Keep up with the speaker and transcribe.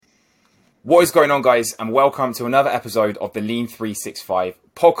What is going on, guys, and welcome to another episode of the Lean 365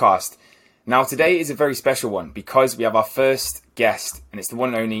 podcast. Now, today is a very special one because we have our first guest, and it's the one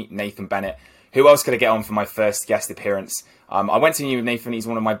and only Nathan Bennett. Who else could I get on for my first guest appearance? I went to uni with Nathan. He's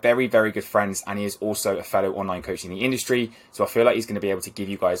one of my very, very good friends, and he is also a fellow online coach in the industry. So I feel like he's going to be able to give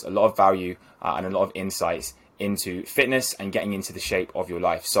you guys a lot of value and a lot of insights into fitness and getting into the shape of your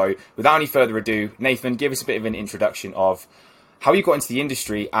life. So without any further ado, Nathan, give us a bit of an introduction of how you got into the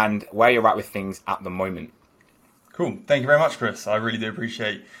industry and where you're at with things at the moment. Cool. Thank you very much, Chris. I really do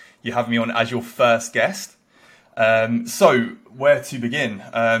appreciate you having me on as your first guest. So where to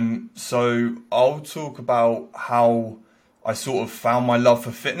begin? So I'll talk about how I sort of found my love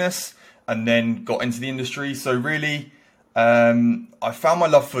for fitness and then got into the industry. So really, I found my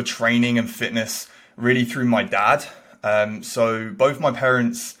love for training and fitness really through my dad. So both my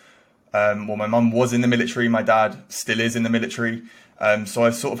parents, my mum was in the military, my dad still is in the military. So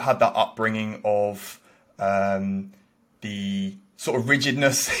I've sort of had that upbringing of the sort of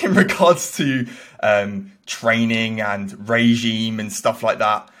rigidness in regards to training and regime and stuff like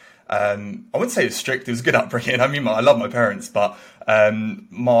that. I wouldn't say it was strict, it was a good upbringing. I mean, I love my parents, but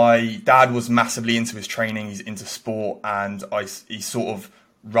my dad was massively into his training, he's into sport, and he sort of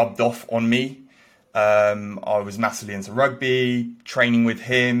rubbed off on me. I was massively into rugby, training with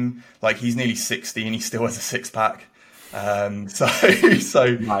him. Like, he's nearly 60 and he still has a six pack. So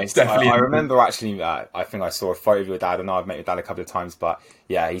Nice. Definitely. I remember actually, I think I saw a photo of your dad. I know I've met your dad a couple of times, but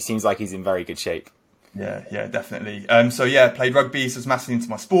yeah, he seems like he's in very good shape. Yeah, definitely. Played rugby, so I was massively into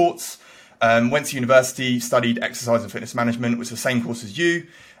my sports. Went to university, studied exercise and fitness management, which was the same course as you.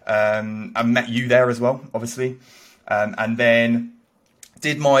 I met you there as well, obviously. And then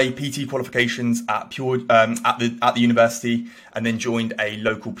did my PT qualifications at the university, and then joined a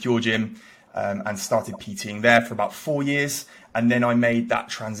local Pure gym and started PTing there for about 4 years. And then I made that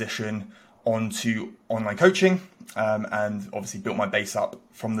transition onto online coaching and obviously built my base up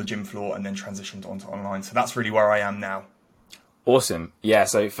from the gym floor and then transitioned onto online. So that's really where I am now. Awesome. Yeah,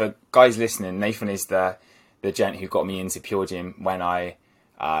 so for guys listening, Nathan is the gent who got me into Pure Gym when I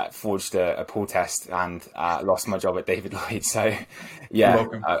forged a pull test and lost my job at David Lloyd. So yeah,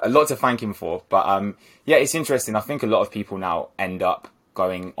 a lot to thank him for. But yeah, it's interesting. I think a lot of people now end up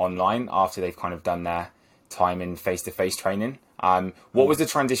going online after they've kind of done their time in face-to-face training. What was the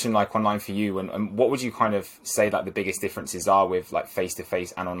transition like online for you, and what would you kind of say like the biggest differences are with like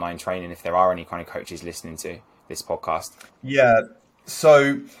face-to-face and online training, if there are any kind of coaches listening to this podcast? Yeah,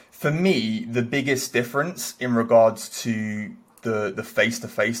 so for me, the biggest difference in regards to the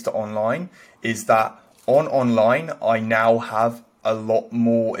face-to-face to online is that on online, I now have a lot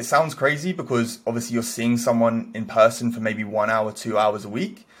more. It sounds crazy because obviously you're seeing someone in person for maybe 1 hour, 2 hours a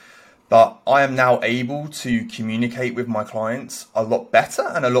week. But I am now able to communicate with my clients a lot better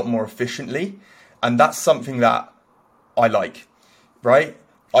and a lot more efficiently. And that's something that I like, right?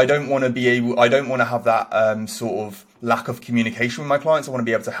 I don't want to have that sort of lack of communication with my clients. I want to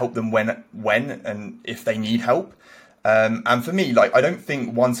be able to help them when and if they need help. And for me, like, I don't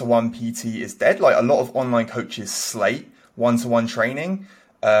think one-to-one PT is dead. Like, a lot of online coaches slate one-to-one training.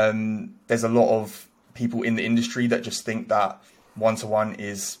 There's a lot of people in the industry that just think that one-to-one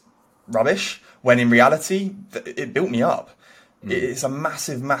is rubbish, when in reality, it built me up. It's a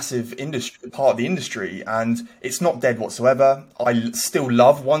massive industry, part of the industry, and it's not dead whatsoever. I still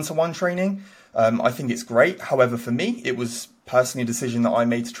love one-to-one training. I think it's great. However, for me, it was personally a decision that I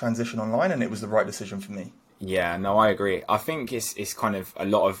made to transition online, and it was the right decision for me. Yeah, no, I agree. I think it's kind of, a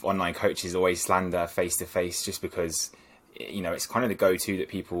lot of online coaches always slander face-to-face just because, you know, it's kind of the go-to that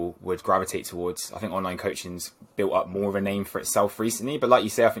people would gravitate towards. I think online coaching's built up more of a name for itself recently, but like you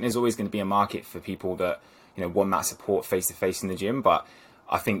say, I think there's always going to be a market for people that, you know, want that support face-to-face in the gym. But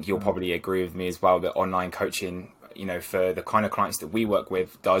I think you'll probably agree with me as well that online coaching, you know, for the kind of clients that we work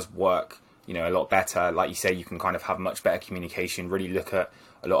with, does work, you know, a lot better. Like you say, you can kind of have much better communication, really look at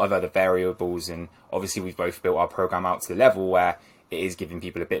a lot of other variables, and obviously we've both built our program out to the level where it is giving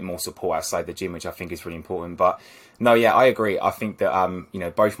people a bit more support outside the gym, which I think is really important. But no, yeah, I agree. I think that, you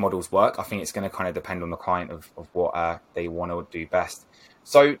know, both models work. I think it's going to kind of depend on the client of what they want to do best.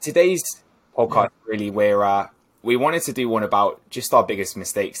 So today's podcast, really, we wanted to do one about just our biggest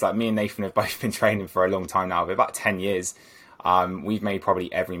mistakes. Like, me and Nathan have both been training for a long time now, for about 10 years. We've made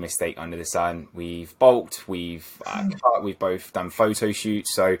probably every mistake under the sun. We've bulked, we've cut, we've both done photo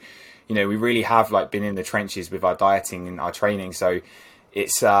shoots. So, you know, we really have like been in the trenches with our dieting and our training. So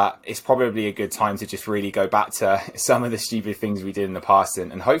it's probably a good time to just really go back to some of the stupid things we did in the past,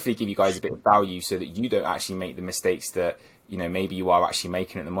 and hopefully give you guys a bit of value so that you don't actually make the mistakes that, you know, maybe you are actually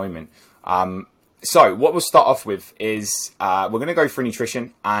making at the moment. So what we'll start off with is we're going to go through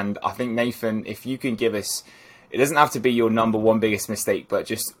nutrition, and I think Nathan, if you can give us, it doesn't have to be your number one biggest mistake, but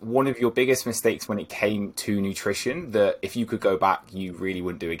just one of your biggest mistakes when it came to nutrition that if you could go back, you really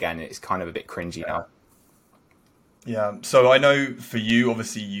wouldn't do again. It's kind of a bit cringy now. Yeah. So I know for you,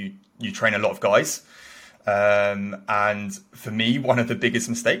 obviously you train a lot of guys. And for me, one of the biggest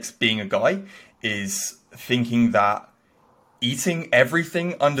mistakes being a guy is thinking that eating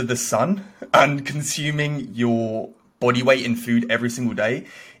everything under the sun and consuming your body weight in food every single day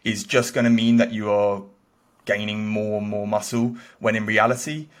is just going to mean that you are gaining more and more muscle, when in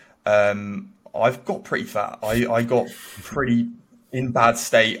reality, I've got pretty fat. I got pretty in bad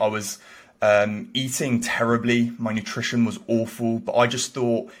state. I was eating terribly. My nutrition was awful, but I just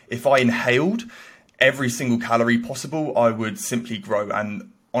thought if I inhaled every single calorie possible, I would simply grow.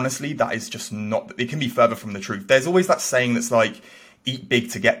 And honestly, that is just not, it can be further from the truth. There's always that saying that's like, eat big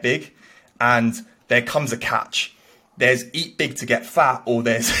to get big. And there comes a catch. There's eat big to get fat, or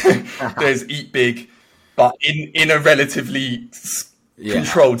there's there's eat big, but in a relatively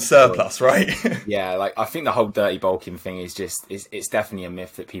controlled surplus, right? Yeah, like I think the whole dirty bulking thing is just, it's definitely a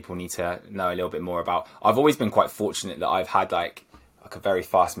myth that people need to know a little bit more about. I've always been quite fortunate that I've had like a very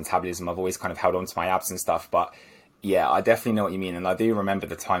fast metabolism. I've always kind of held on to my abs and stuff, but yeah, I definitely know what you mean. And I do remember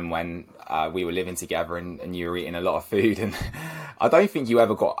the time when we were living together and you were eating a lot of food, and I don't think you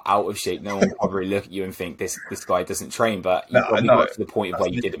ever got out of shape. No one would probably look at you and think this guy doesn't train, but you probably got to the point of where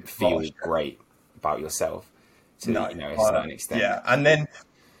you didn't feel great about yourself to a certain extent. Yeah, and then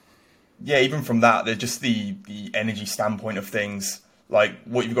even from that, there's just the energy standpoint of things. Like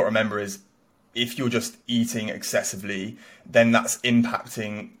what you've got to remember is if you're just eating excessively, then that's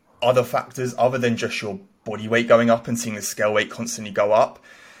impacting other factors other than just your body weight going up and seeing the scale weight constantly go up.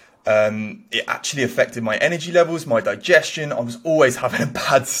 It actually affected my energy levels, my digestion. I was always having a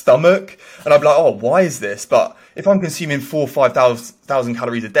bad stomach, and I'd be like, oh, why is this? But if I'm consuming 4,000 or 5,000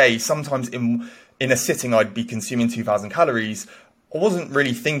 calories a day, sometimes in a sitting, I'd be consuming 2,000 calories. I wasn't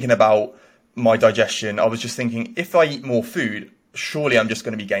really thinking about my digestion. I was just thinking, if I eat more food, surely I'm just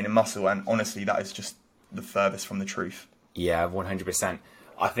going to be gaining muscle. And honestly, that is just the furthest from the truth. Yeah, 100%.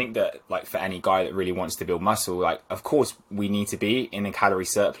 I think that like for any guy that really wants to build muscle, like of course we need to be in a calorie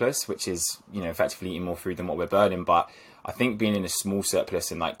surplus, which is, effectively eating more food than what we're burning. But I think being in a small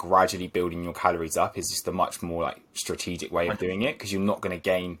surplus and like gradually building your calories up is just a much more like strategic way of doing it, because you're not going to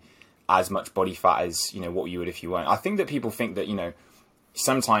gain as much body fat as, what you would if you weren't. I think that people think that,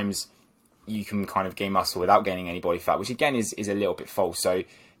 sometimes you can kind of gain muscle without gaining any body fat, which again is a little bit false. So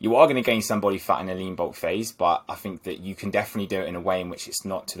you are going to gain some body fat in a lean bulk phase, but I think that you can definitely do it in a way in which it's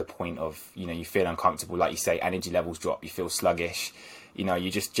not to the point of, you feel uncomfortable. Like you say, energy levels drop, you feel sluggish, you're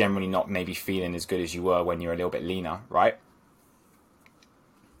just generally not maybe feeling as good as you were when you're a little bit leaner, right?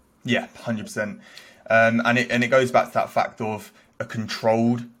 Yeah, 100%. And it goes back to that fact of a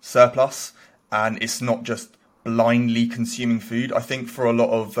controlled surplus, and it's not just blindly consuming food. I think for a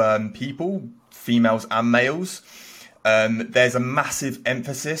lot of people, females and males, there's a massive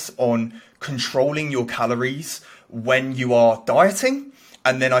emphasis on controlling your calories when you are dieting.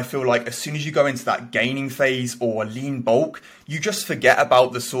 And then I feel like as soon as you go into that gaining phase or lean bulk, you just forget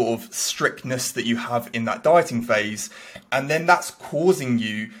about the sort of strictness that you have in that dieting phase. And then that's causing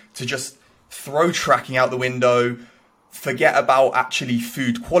you to just throw tracking out the window, forget about actually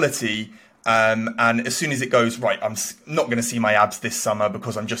food quality. And as soon as it goes, right, I'm not going to see my abs this summer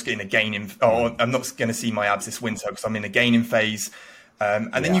because I'm just getting a gaining, or I'm not going to see my abs this winter because I'm in a gaining phase.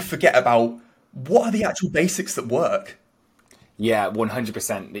 And then you forget about what are the actual basics that work. Yeah,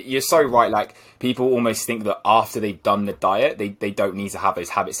 100%. You're so right. Like people almost think that after they've done the diet, they don't need to have those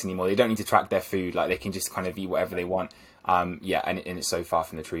habits anymore. They don't need to track their food. Like they can just kind of eat whatever they want. And it's so far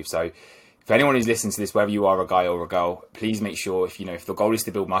from the truth. So for anyone who's listening to this, whether you are a guy or a girl, please make sure if the goal is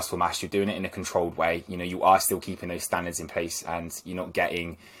to build muscle mass, you're doing it in a controlled way. You are still keeping those standards in place, and you're not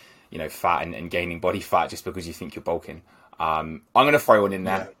getting, fat and gaining body fat just because you think you're bulking. I'm going to throw one in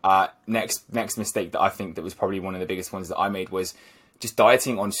there. Yeah. Next mistake that I think that was probably one of the biggest ones that I made was just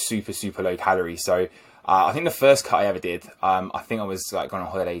dieting on super, super low calories. So I think the first cut I ever did, I think I was like on a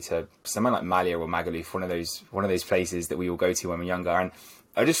holiday to somewhere like Malia or Magaluf, one of those places that we all go to when we're younger. And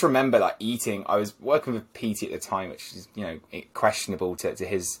I just remember like eating, I was working with PT at the time, which is, questionable to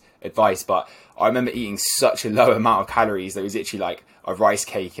his advice, but I remember eating such a low amount of calories that it was literally like a rice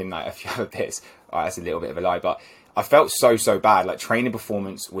cake and like a few other bits. That's a little bit of a lie, but I felt so bad. Like training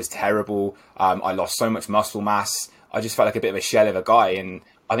performance was terrible. I lost so much muscle mass. I just felt like a bit of a shell of a guy, and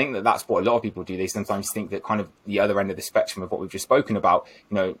I think that that's what a lot of people do. They sometimes think that kind of the other end of the spectrum of what we've just spoken about,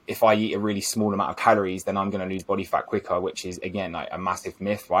 if I eat a really small amount of calories, then I'm going to lose body fat quicker, which is, again, like a massive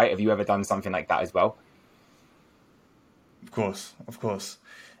myth, right? Have you ever done something like that as well? Of course, of course.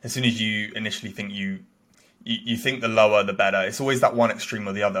 As soon as you initially think you think the lower the better. It's always that one extreme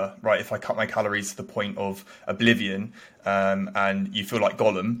or the other, right? If I cut my calories to the point of oblivion, and you feel like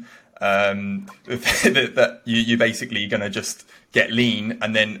Gollum, that you're basically going to just get lean,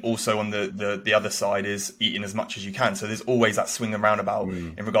 and then also on the other side is eating as much as you can. So there's always that swing and roundabout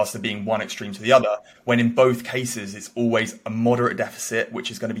in regards to being one extreme to the other, when in both cases it's always a moderate deficit, which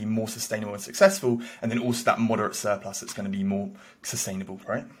is going to be more sustainable and successful, and then also that moderate surplus that's going to be more sustainable,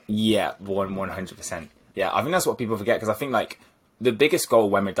 right? Yeah, 100%. Yeah, I think that's what people forget, because I think like the biggest goal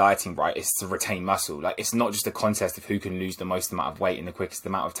when we're dieting, right, is to retain muscle. Like, it's not just a contest of who can lose the most amount of weight in the quickest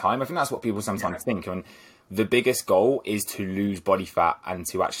amount of time. I think that's what people sometimes think. And the biggest goal is to lose body fat and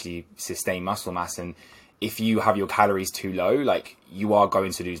to actually sustain muscle mass. And if you have your calories too low, like, you are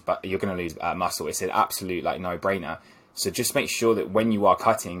going to lose, but you're going to lose muscle. It's an absolute like no brainer. So just make sure that when you are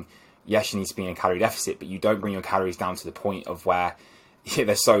cutting, yes, you need to be in a calorie deficit, but you don't bring your calories down to the point of where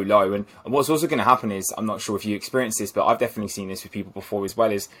they're so low. And what's also going to happen is, I'm not sure if you experience this, but I've definitely seen this with people before as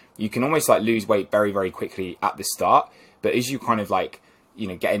well, is you can almost like lose weight very, very quickly at the start. But as you kind of like,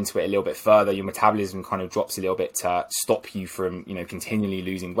 get into it a little bit further, your metabolism kind of drops a little bit to stop you from, continually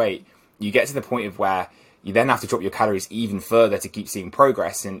losing weight. You get to the point of where you then have to drop your calories even further to keep seeing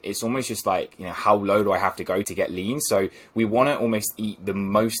progress. And it's almost just like, how low do I have to go to get lean? So we want to almost eat the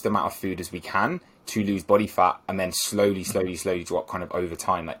most amount of food as we can to lose body fat, and then slowly drop kind of over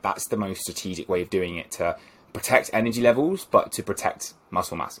time. Like, that's the most strategic way of doing it, to protect energy levels, but to protect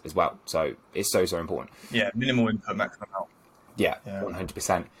muscle mass as well. So it's so important. Yeah, minimal input, maximum out. Yeah,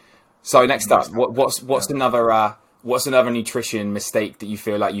 100%. So next up, what's another nutrition mistake that you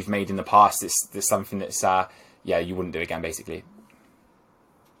feel like you've made in the past? That's something that's you wouldn't do again, basically.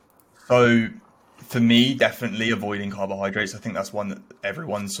 So for me, definitely avoiding carbohydrates. I think that's one that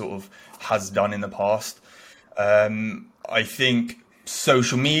everyone sort of has done in the past. I think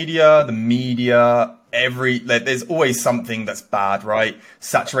social media, the media, there's always something that's bad, right?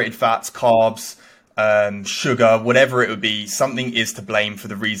 Saturated fats, carbs, sugar, whatever it would be, something is to blame for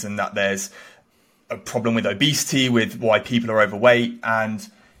the reason that there's a problem with obesity, with why people are overweight. And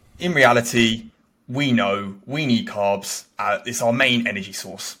in reality, we know we need carbs. It's our main energy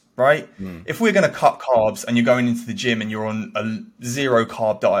source, right? If we're going to cut carbs and you're going into the gym and you're on a zero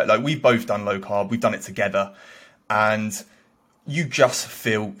carb diet, like we've both done low carb, we've done it together, and you just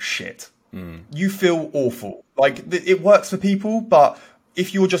feel shit. You feel awful. Like, it works for people, but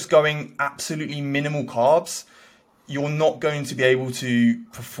if you're just going absolutely minimal carbs, you're not going to be able to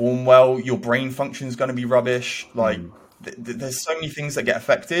perform well. Your brain function is going to be rubbish. Like, there's so many things that get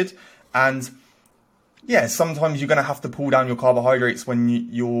affected. And yeah, sometimes you're going to have to pull down your carbohydrates when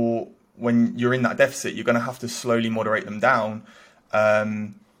you're in that deficit. You're going to have to slowly moderate them down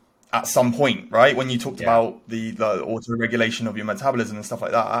at some point, right? When you talked about the auto-regulation of your metabolism and stuff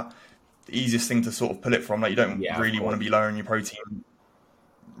like that, the easiest thing to sort of pull it from, like, you don't really want to be lowering your protein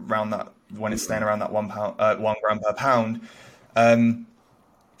around that when it's staying around that 1 gram per pound.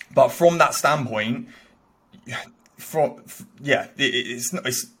 But from that standpoint,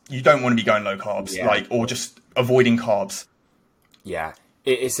 it's you don't want to be going low carbs, or just avoiding carbs. Yeah,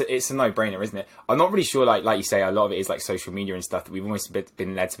 it's a no-brainer, isn't it? I'm not really sure, like you say, a lot of it is like social media and stuff that we've almost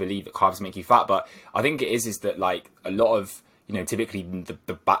been led to believe that carbs make you fat. But I think it is that, like, a lot of, typically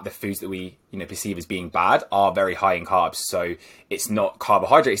the foods that we, perceive as being bad are very high in carbs. So it's not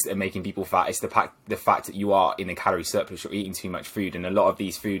carbohydrates that are making people fat. It's the fact that you are in a calorie surplus, you're eating too much food. And a lot of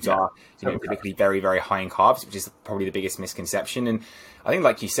these foods are, typically very, very high in carbs, which is probably the biggest misconception. And I think,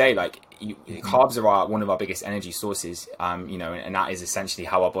 like you say, carbs are one of our biggest energy sources, and that is essentially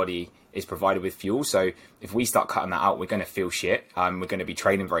how our body is provided with fuel. So if we start cutting that out, we're going to feel shit. We're going to be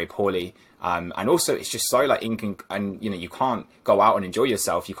training very poorly. And also, it's just so you can't go out and enjoy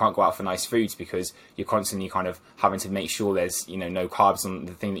yourself. You can't go out for nice foods because you're constantly kind of having to make sure there's, no carbs on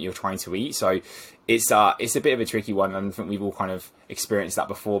the thing that you're trying to eat. So it's a bit of a tricky one. And I think we've all kind of experienced that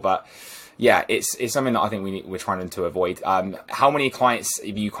before, but yeah, it's something that I think we're trying to avoid. How many clients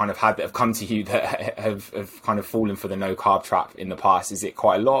have you kind of had that have come to you that have kind of fallen for the no carb trap in the past? Is it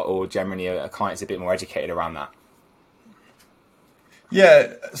quite a lot, or generally a client's a bit more educated around that?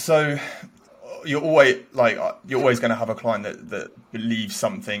 Yeah, so you're always going to have a client that believes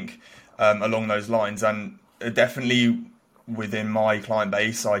something along those lines, and definitely within my client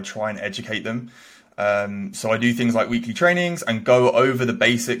base, I try and educate them. So I do things like weekly trainings and go over the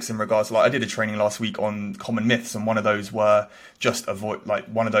basics in regards to, like, I did a training last week on common myths, and one of those were just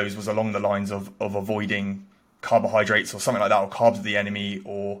one of those was along the lines of avoiding carbohydrates or something like that, or carbs are the enemy,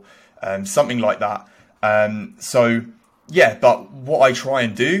 or something like that. So yeah, but what I try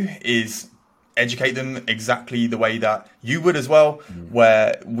and do is educate them exactly the way that you would as well,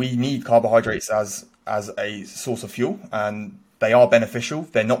 where we need carbohydrates as a source of fuel, and they are beneficial.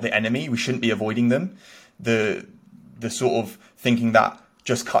 They're not the enemy. We shouldn't be avoiding them. The sort of thinking that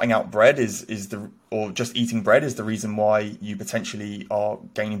just cutting out bread or just eating bread is the reason why you potentially are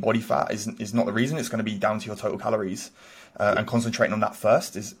gaining body fat is not the reason. It's going to be down to your total calories, and concentrating on that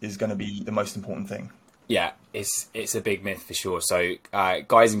first is going to be the most important thing. Yeah, it's a big myth for sure. So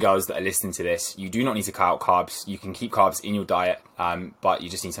guys and girls that are listening to this, you do not need to cut out carbs. You can keep carbs in your diet, but you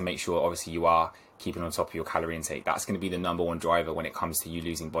just need to make sure, obviously, you are keeping on top of your calorie intake. That's going to be the number one driver when it comes to you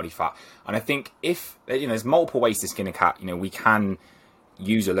losing body fat. And I think if, there's multiple ways to skin a cat. We can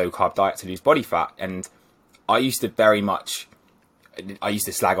use a low carb diet to lose body fat. And I used to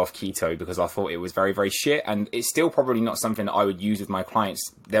slag off keto because I thought it was very, very shit. And it's still probably not something that I would use with my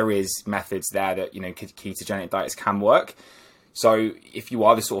clients. There is methods there that, ketogenic diets can work. So if you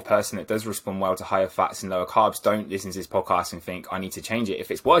are the sort of person that does respond well to higher fats and lower carbs, don't listen to this podcast and think, I need to change it.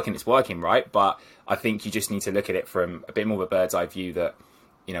 If it's working, it's working, right? But I think you just need to look at it from a bit more of a bird's eye view that,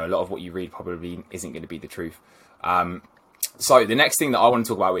 a lot of what you read probably isn't going to be the truth. So the next thing that I want to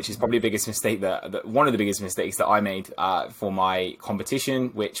talk about, which is probably the biggest mistake that one of the biggest mistakes that I made for my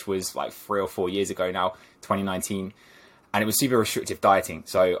competition, which was like 3 or 4 years ago now, 2019. And it was super restrictive dieting.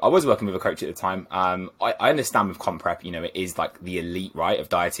 So I was working with a coach at the time. I understand with comp prep, it is like the elite, right, of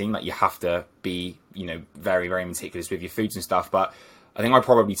dieting. Like you have to be, very, very meticulous with your foods and stuff. But I think I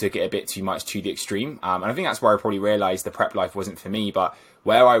probably took it a bit too much to the extreme. And I think that's where I probably realized the prep life wasn't for me. But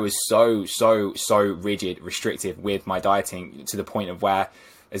where I was so rigid, restrictive with my dieting to the point of where,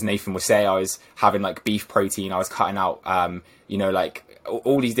 as Nathan would say, I was having like beef protein. I was cutting out, like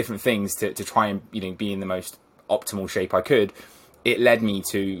all these different things to try and, be in the most optimal shape I could. It led me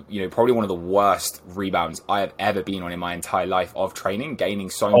to, probably one of the worst rebounds I have ever been on in my entire life of training, gaining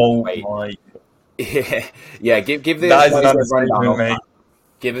so much weight. My. Yeah, give this that is an understatement, mate.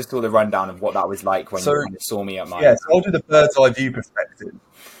 Give us all the rundown of what that was like when you kind of saw me at my... Yeah, so I'll do the bird's eye view perspective.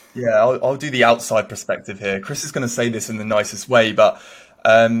 Yeah, I'll do the outside perspective here. Chris is going to say this in the nicest way, but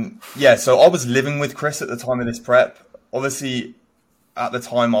so I was living with Chris at the time of this prep. Obviously, at the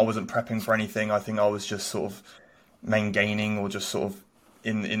time, I wasn't prepping for anything. I think I was just sort of main gaining or just sort of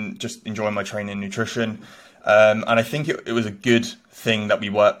in just enjoying my training and nutrition. And I think it was a good thing that we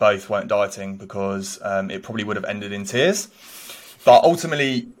both weren't dieting, because it probably would have ended in tears. But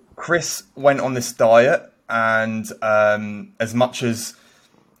ultimately, Chris went on this diet, and as much as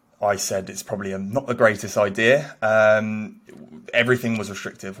I said it's probably not the greatest idea, everything was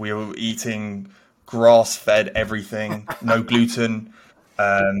restrictive. We were eating grass-fed everything, no gluten,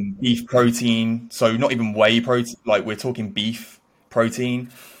 beef protein, so not even whey protein, like we're talking beef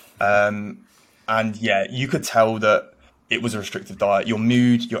protein. And yeah, you could tell that it was a restrictive diet. Your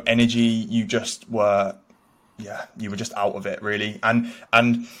mood, your energy, you were just out of it, really. And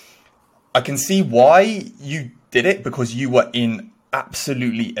I can see why you did it, because you were in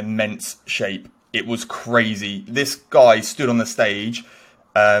absolutely immense shape. It was crazy. This guy stood on the stage,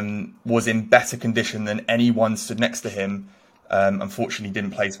 was in better condition than anyone stood next to him. Unfortunately,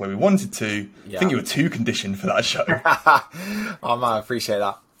 didn't place where we wanted to. Yeah. I think you were too conditioned for that show. Oh man, I appreciate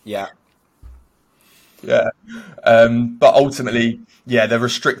that. Yeah. Yeah. But ultimately, the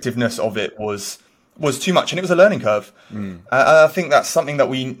restrictiveness of it was too much, and it was a learning curve. I think that's something that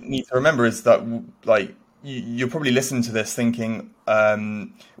we need to remember, is that, like, you're probably listening to this thinking,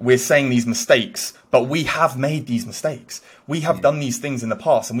 we're saying these mistakes, but we have made these mistakes. We have done these things in the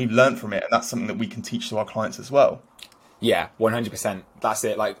past, and we've learned from it, and that's something that we can teach to our clients as well. Yeah, 100%. That's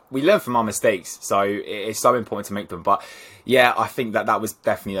it. Like, we learn from our mistakes, so it's so important to make them. But yeah, I think that was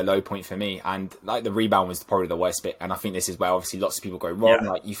definitely a low point for me. And like, the rebound was probably the worst bit. And I think this is where obviously lots of people go wrong.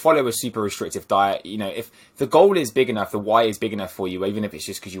 Yeah. Like, you follow a super restrictive diet. If the goal is big enough, the why is big enough for you, even if it's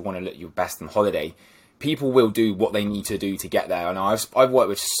just because you want to look your best on holiday, people will do what they need to do to get there. And I've worked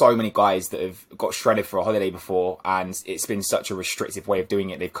with so many guys that have got shredded for a holiday before, and it's been such a restrictive way of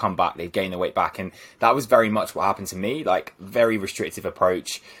doing it. They've come back, they've gained the weight back. And that was very much what happened to me, like, very restrictive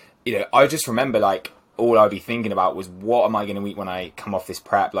approach. I just remember, like, all I'd be thinking about was, what am I going to eat when I come off this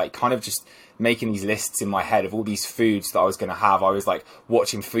prep? Like, kind of just making these lists in my head of all these foods that I was going to have. I was like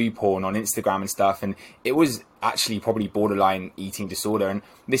watching food porn on Instagram and stuff. And it was actually probably borderline eating disorder. And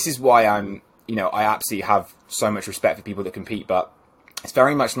this is why I absolutely have so much respect for people that compete, but it's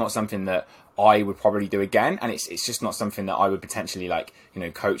very much not something that I would probably do again. And it's just not something that I would potentially like,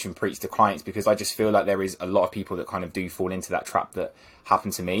 coach and preach to clients, because I just feel like there is a lot of people that kind of do fall into that trap that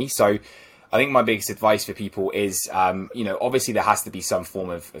happened to me. So I think my biggest advice for people is, obviously there has to be some form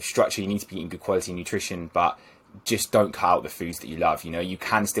of structure. You need to be eating good quality nutrition, but just don't cut out the foods that you love. You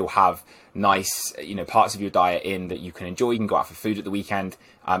can still have nice, parts of your diet in that you can enjoy. You can go out for food at the weekend.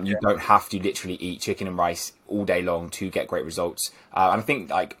 You don't have to literally eat chicken and rice all day long to get great results. And I think,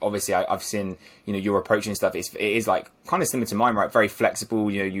 like, obviously I've seen, your approach and stuff. It is like kind of similar to mine, right? Very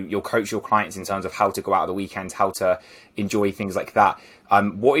flexible. You'll coach your clients in terms of how to go out at the weekend, how to enjoy things like that.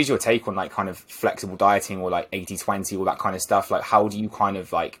 What is your take on like kind of flexible dieting or like 80-20, all that kind of stuff? Like, how do you kind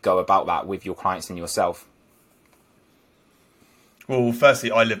of like go about that with your clients and yourself? Well,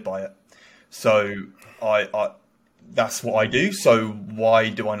 firstly, I live by it. So I that's what I do. So why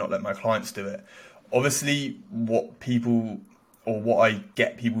do I not let my clients do it? Obviously, what I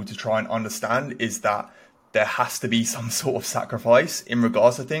get people to try and understand is that there has to be some sort of sacrifice in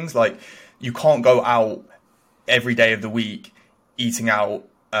regards to things. Like, you can't go out every day of the week eating out,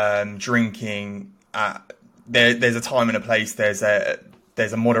 drinking. There's a time and a place. There's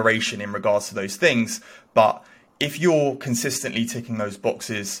a moderation in regards to those things. But if you're consistently ticking those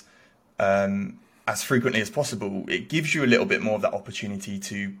boxes as frequently as possible, it gives you a little bit more of that opportunity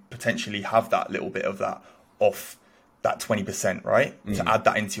to potentially have that little bit of that off that 20%, right? To add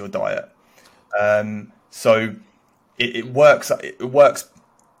that into your diet. So it works. It works.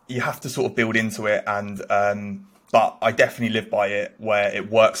 You have to sort of build into it, and but I definitely live by it, where it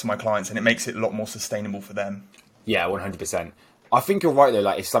works for my clients and it makes it a lot more sustainable for them. Yeah, 100%. I think you're right though.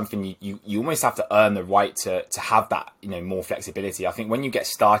 Like, it's something you almost have to earn the right to have that, more flexibility. I think when you get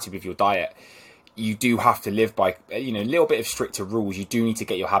started with your diet, you do have to live by, a little bit of stricter rules. You do need to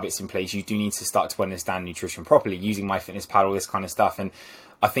get your habits in place. You do need to start to understand nutrition properly, using MyFitnessPal, all this kind of stuff. And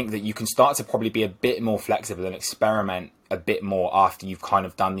I think that you can start to probably be a bit more flexible and experiment a bit more after you've kind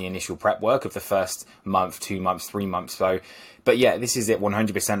of done the initial prep work of the first month, 2 months, 3 months. So, but yeah, this is it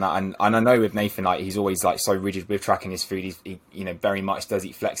 100%. And I know with Nathan, like, he's always like so rigid with tracking his food. He very much does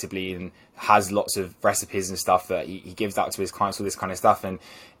eat flexibly and has lots of recipes and stuff that he gives out to his clients, all this kind of stuff. And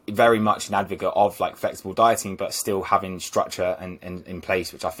very much an advocate of like flexible dieting, but still having structure and in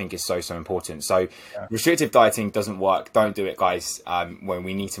place, which I think is so important. So restrictive dieting doesn't work. Don't do it, guys. When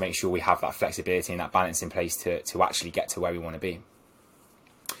we need to make sure we have that flexibility and that balance in place to actually get to where we want to be.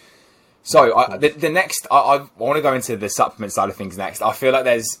 So the next, I want to go into the supplement side of things next. I feel like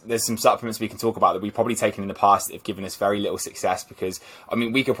there's some supplements we can talk about that we've probably taken in the past that have given us very little success, because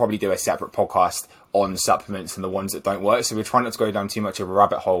we could probably do a separate podcast on supplements and the ones that don't work. So we're trying not to go down too much of a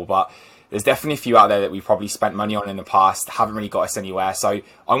rabbit hole, but there's definitely a few out there that we've probably spent money on in the past, haven't really got us anywhere. So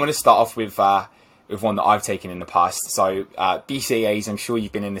I'm going to start off with one that I've taken in the past. So BCAAs, I'm sure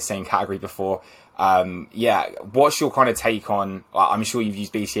you've been in the same category before. What's your kind of take on, I'm sure you've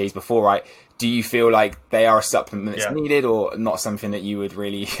used BCAAs before, right? Do you feel like they are a supplement that's needed, or not something that you would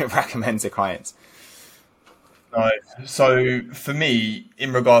really recommend to clients? Right. So for me,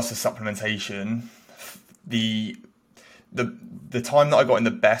 in regards to supplementation, the time that I got in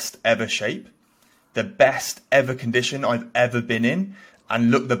the best ever shape, the best ever condition I've ever been in, and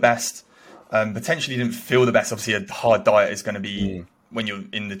looked the best, potentially didn't feel the best. Obviously, a hard diet is going to be, when you're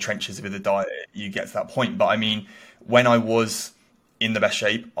in the trenches with the diet, you get to that point. But when I was in the best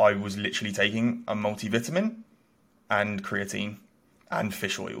shape, I was literally taking a multivitamin and creatine and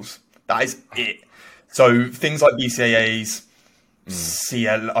fish oils. That is it. So things like BCAAs,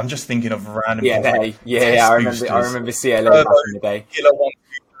 CL, I'm just thinking of random. I remember CLA back in the day.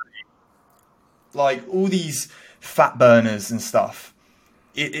 Like all these fat burners and stuff.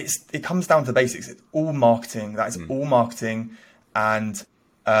 It comes down to basics. It's all marketing. That is all marketing. And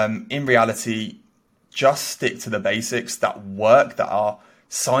in reality, just stick to the basics that work, that are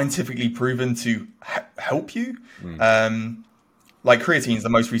scientifically proven to help you. Like creatine is the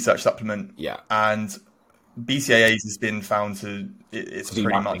most researched supplement. Yeah. And BCAAs has been found it's pretty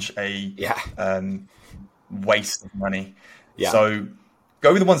much a waste of money. Yeah. So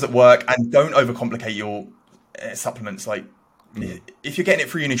go with the ones that work and don't overcomplicate your supplements. Like if you're getting it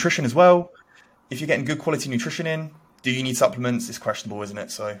through your nutrition as well, if you're getting good quality nutrition in, do you need supplements? It's questionable, isn't it?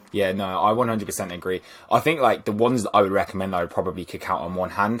 So yeah, no, I 100% agree. I think like the ones that I would recommend, I would probably kick out on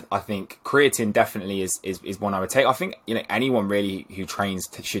one hand. I think creatine definitely is one I would take. I think anyone really who trains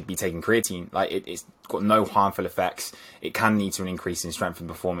should be taking creatine. Like it's got no harmful effects. It can lead to an increase in strength and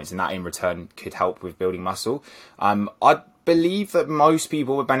performance, and that in return could help with building muscle. I'd believe that most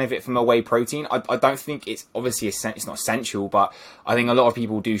people would benefit from a whey protein. I don't think it's obviously it's not essential, but I think a lot of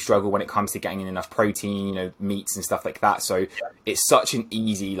people do struggle when it comes to getting in enough protein, you know, meats and stuff like that. So it's such an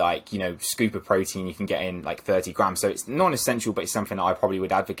easy, like, you know, scoop of protein you can get in like 30 grams. So it's non-essential, but it's something that I probably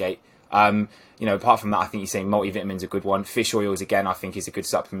would advocate. You know, apart from that, I think you're saying multivitamin's a good one. Fish oils, again, I think is a good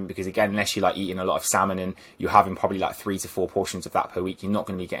supplement because, again, unless you like eating a lot of salmon and you're having probably like 3 to 4 portions of that per week, you're not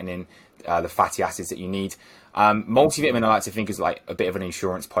going to be getting in the fatty acids that you need. Multivitamin, I like to think, is like a bit of an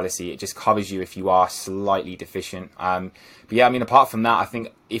insurance policy. It just covers you if you are slightly deficient. But yeah, I mean, apart from that, I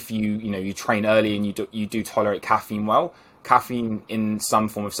think if you train early and you do tolerate caffeine well, caffeine in some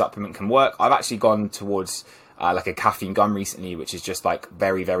form of supplement can work. I've actually gone towards like a caffeine gum recently, which is just like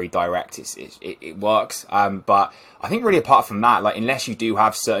very, very direct. It works. But I think really apart from that, like unless you do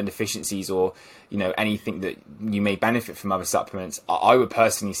have certain deficiencies or, you know, anything that you may benefit from other supplements, I would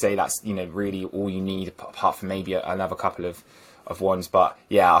personally say that's, you know, really all you need apart from maybe another couple of ones. But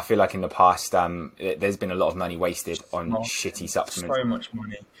yeah, I feel like in the past, there's been a lot of money wasted on shitty supplements. So much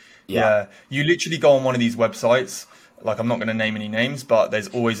money. Yeah. You literally go on one of these websites, like I'm not going to name any names, but there's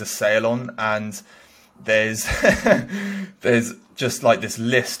always a sale on, and there's there's just like this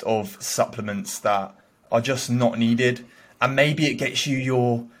list of supplements that are just not needed, and maybe it gets you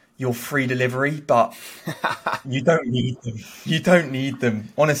your free delivery, but you don't need them. You don't need them.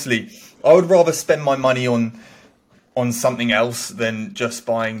 Honestly, I would rather spend my money on something else than just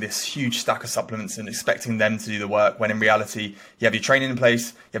buying this huge stack of supplements and expecting them to do the work, when in reality you have your training in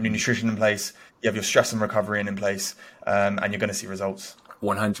place, you have your nutrition in place, you have your stress and recovery in place, and you're going to see results.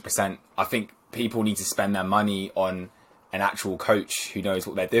 100%. I think people need to spend their money on an actual coach who knows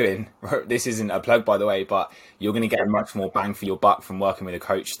what they're doing. This isn't a plug, by the way, but you're going to get much more bang for your buck from working with a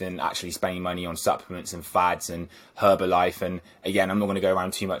coach than actually spending money on supplements and fads and Herbalife. And again, I'm not going to go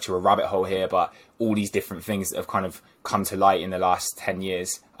around too much of a rabbit hole here, but all these different things that have kind of come to light in the last 10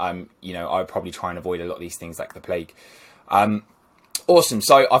 years, you know, I would probably try and avoid a lot of these things like the plague. Awesome.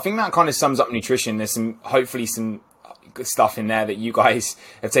 So I think that kind of sums up nutrition. There's hopefully some good stuff in there that you guys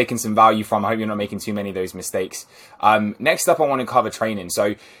have taken some value from. I hope you're not making too many of those mistakes. Next up, I want to cover training.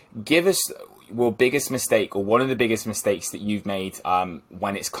 So give us your biggest mistake, or one of the biggest mistakes that you've made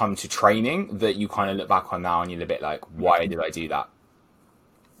when it's come to training, that you kind of look back on now and you're a bit like, why did I do that?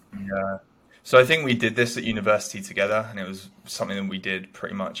 Yeah. So I think we did this at university together, and it was something that we did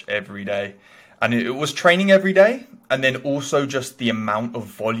pretty much every day. And it was training every day, and then also just the amount of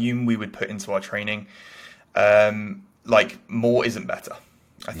volume we would put into our training. Like, more isn't better.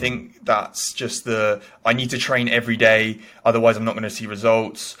 I think that's just I need to train every day, otherwise I'm not going to see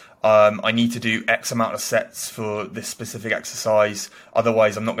results. I need to do X amount of sets for this specific exercise,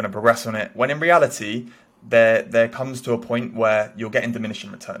 otherwise I'm not going to progress on it. When in reality, there comes to a point where you're getting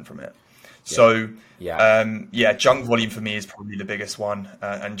diminishing return from it. So, junk volume for me is probably the biggest one,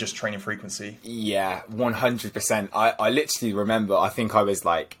 and just training frequency. Yeah, 100%. I literally remember, I think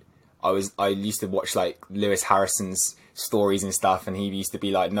I used to watch like Lewis Harrison's stories and stuff, and he used to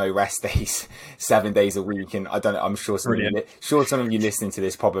be like, no rest days, 7 days a week. And I don't know, I'm sure some of you listening to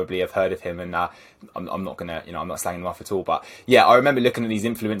this probably have heard of him, and I'm not gonna, I'm not slanging him off at all, but yeah, I remember looking at these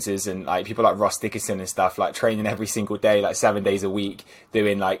influencers and like people like Ross Dickerson and stuff, like training every single day, like 7 days a week,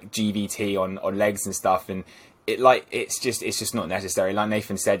 doing like GVT on legs and stuff, and it's just not necessary. Like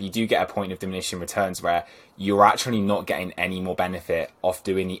Nathan said, you do get a point of diminishing returns where you're actually not getting any more benefit off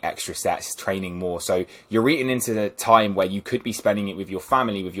doing the extra sets, training more. So you're eating into the time where you could be spending it with your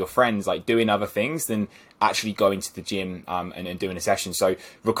family, with your friends, like doing other things than actually going to the gym and doing a session. So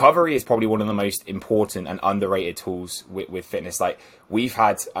recovery is probably one of the most important and underrated tools with fitness. Like we've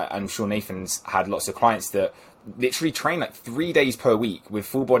had, I'm sure Nathan's had lots of clients that literally train like 3 days per week with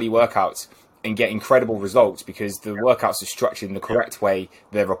full body workouts and get incredible results because the workouts are structured in the correct way.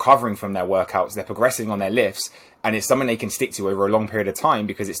 They're recovering from their workouts. They're progressing on their lifts, and it's something they can stick to over a long period of time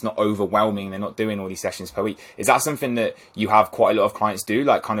because it's not overwhelming. They're not doing all these sessions per week. Is that something that you have quite a lot of clients do,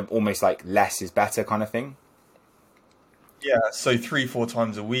 like kind of almost like less is better kind of thing? Yeah, so 3-4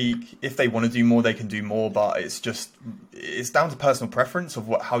 times a week. If they want to do more, they can do more, but it's down to personal preference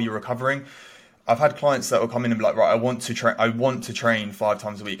of how you're recovering. I've had clients that will come in and be like, right, I want to train 5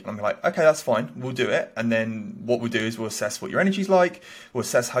 times a week. And I'm like, okay, that's fine. We'll do it. And then what we'll do is we'll assess what your energy's like. We'll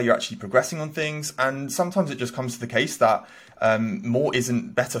assess how you're actually progressing on things. And sometimes it just comes to the case that more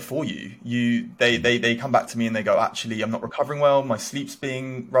isn't better for you. They come back to me and they go, actually, I'm not recovering well. My sleep's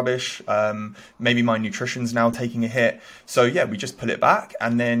being rubbish. Maybe my nutrition's now taking a hit. So yeah, we just pull it back.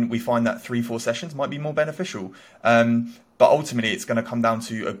 And then we find that 3-4 sessions might be more beneficial. But ultimately, it's going to come down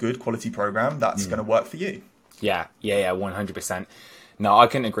to a good quality program that's going to work for you. Yeah, 100%. No, I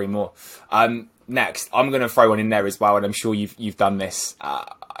couldn't agree more. next, I'm going to throw one in there as well, and I'm sure you've done this.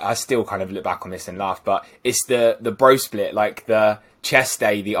 I still kind of look back on this and laugh, but it's the bro split, like the chest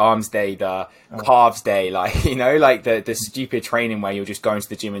day, the arms day, the calves day, like, you know, like the stupid training where you're just going to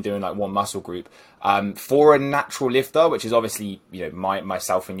the gym and doing like one muscle group. For a natural lifter, which is obviously, you know,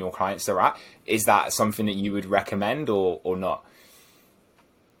 myself and your clients are at, is that something that you would recommend or not?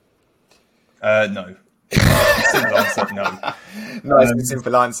 No. Simple answer, no. Nice and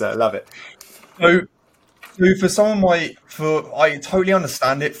simple answer. I love it. So for some of I totally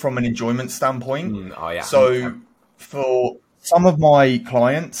understand it from an enjoyment standpoint. Oh yeah. So for some of my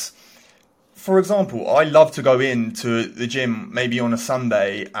clients, for example, I love to go into the gym maybe on a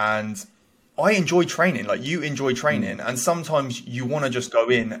Sunday, and I enjoy training. Like you enjoy training, and sometimes you want to just go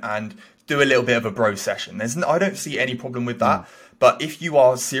in and do a little bit of a bro session. I don't see any problem with that. But if you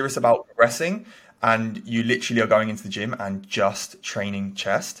are serious about progressing and you literally are going into the gym and just training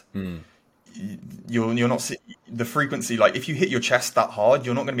chest, you're not the frequency. Like if you hit your chest that hard,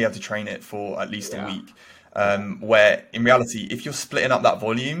 you're not going to be able to train it for at least a week. Where in reality, if you're splitting up that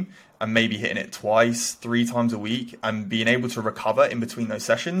volume and maybe hitting it 3 times a week and being able to recover in between those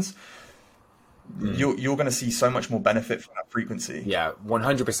sessions, you're going to see so much more benefit from that frequency. Yeah,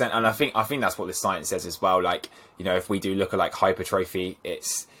 100%. And I think that's what the science says as well. Like, you know, if we do look at like hypertrophy,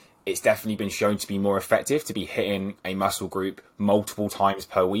 it's definitely been shown to be more effective to be hitting a muscle group multiple times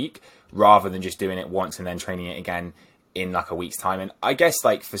per week rather than just doing it once and then training it again in like a week's time. And I guess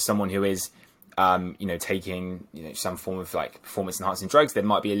like for someone who is you know, taking, you know, some form of like performance enhancing drugs, there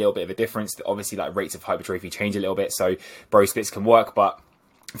might be a little bit of a difference. Obviously, like rates of hypertrophy change a little bit, so bro splits can work. But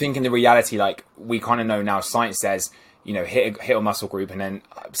I think in the reality, like we kind of know now, science says, you know, hit a muscle group and then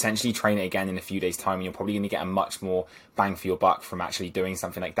essentially train it again in a few days' time, and you're probably going to get a much more bang for your buck from actually doing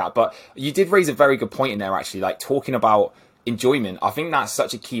something like that. But you did raise a very good point in there, actually, like talking about enjoyment. I think that's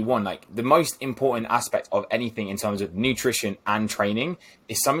such a key one. Like the most important aspect of anything in terms of nutrition and training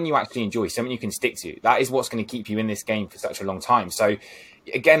is something you actually enjoy, something you can stick to. That is what's going to keep you in this game for such a long time. So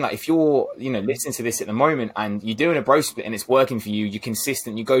again, like if you're, you know, listening to this at the moment and you're doing a bro split and it's working for you, you're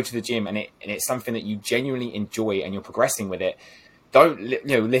consistent, you go to the gym and it's something that you genuinely enjoy and you're progressing with it, don't, you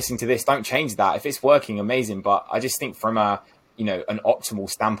know, listen to this, don't change that. If it's working, amazing. But I just think from a, you know, an optimal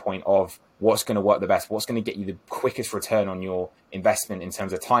standpoint of what's going to work the best, what's going to get you the quickest return on your investment in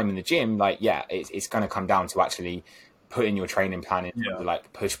terms of time in the gym, like, yeah, it's going to come down to actually putting your training plan in,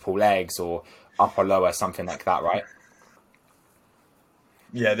 like push, pull legs or upper, lower, something like that, right?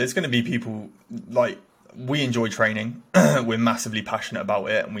 Yeah, there's going to be people like, we enjoy training, we're massively passionate about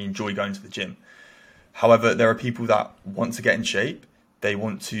it, and we enjoy going to the gym. However, there are people that want to get in shape, they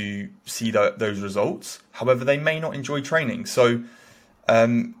want to see those results. However, they may not enjoy training. So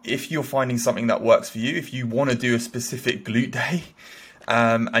if you're finding something that works for you, if you want to do a specific glute day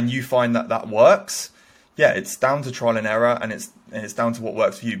and you find that works, yeah, it's down to trial and error, and it's down to what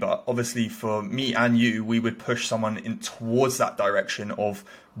works for you. But obviously for me and you, we would push someone in towards that direction of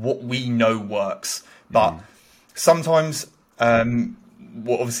what we know works. But sometimes,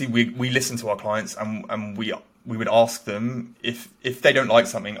 obviously we listen to our clients and we would ask them if they don't like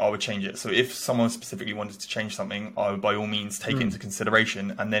something, I would change it. So if someone specifically wanted to change something, I would by all means take it into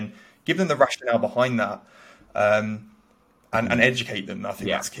consideration and then give them the rationale behind that and educate them. I think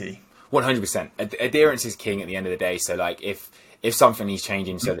that's key. 100%. Adherence is king at the end of the day. So like if something is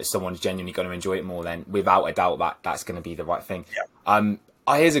changing so that someone's genuinely going to enjoy it more, then without a doubt that's going to be the right thing.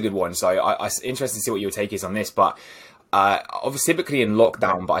 Here's a good one. So I'm interested to see what your take is on this, but obviously typically in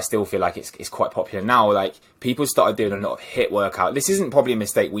lockdown, but I still feel like it's quite popular now. Like people started doing a lot of HIIT workout. This isn't probably a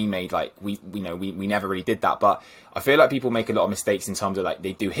mistake we made. Like we never really did that, but I feel like people make a lot of mistakes in terms of like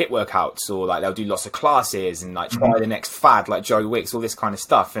they do HIIT workouts or like they'll do lots of classes and like try the next fad, like Joe Wicks, all this kind of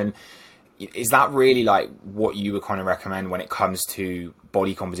stuff. And is that really like what you would kind of recommend when it comes to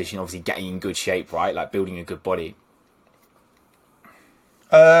body composition? Obviously getting in good shape, right? Like building a good body.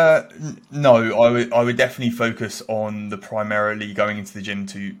 No, I would definitely focus on the primarily going into the gym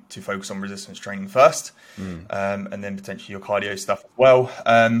to focus on resistance training first, and then potentially your cardio stuff as well.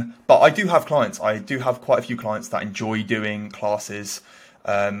 But I do have clients. I do have quite a few clients that enjoy doing classes,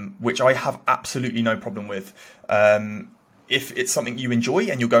 which I have absolutely no problem with. If it's something you enjoy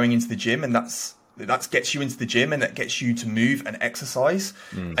and you're going into the gym and that gets you into the gym and that gets you to move and exercise,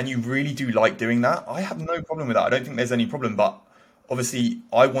 and you really do like doing that, I have no problem with that. I don't think there's any problem, but obviously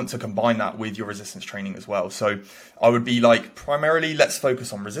I want to combine that with your resistance training as well. So I would be like, primarily let's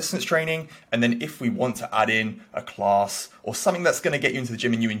focus on resistance training. And then if we want to add in a class or something that's going to get you into the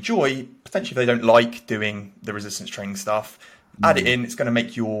gym and you enjoy, potentially if they don't like doing the resistance training stuff, add it in. It's going to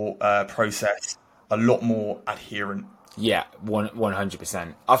make your process a lot more adherent Yeah,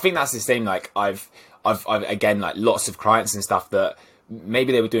 100%. I think that's the same. Like I've again like lots of clients and stuff that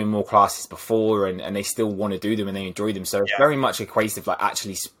maybe they were doing more classes before and they still want to do them and they enjoy them. So it's Yeah. very much a case of like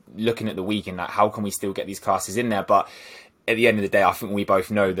actually looking at the week and like how can we still get these classes in there. But at the end of the day, I think we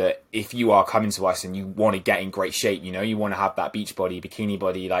both know that if you are coming to us and you want to get in great shape, you know, you want to have that beach body, bikini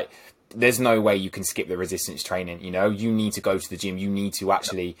body, like there's no way you can skip the resistance training. You know, you need to go to the gym. You need to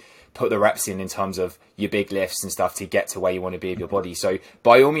actually put the reps in terms of your big lifts and stuff to get to where you want to be with your body. So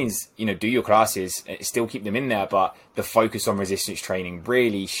by all means, you know, do your classes, still keep them in there, but the focus on resistance training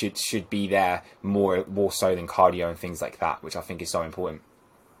really should be there more so than cardio and things like that, which I think is so important.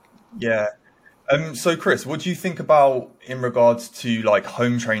 Yeah. So Chris, what do you think about in regards to like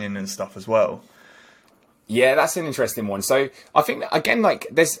home training and stuff as well? Yeah, that's an interesting one. So I think that, again, like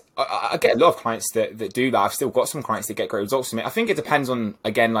I get a lot of clients that do that. I've still got some clients that get great results from it. I think it depends on,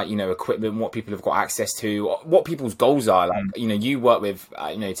 again, like, you know, equipment, what people have got access to, what people's goals are. Like, you know, you work with,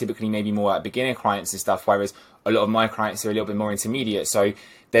 you know, typically maybe more like beginner clients and stuff, whereas a lot of my clients are a little bit more intermediate. So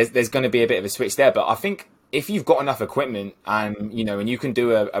there's going to be a bit of a switch there. But I think if you've got enough equipment and, you know, and you can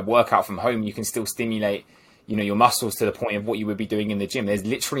do a workout from home, you can still stimulate, you know, your muscles to the point of what you would be doing in the gym. There's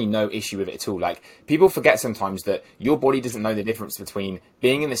literally no issue with it at all. Like people forget sometimes that your body doesn't know the difference between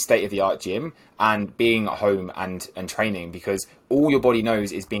being in the state of the art gym and being at home and training, because all your body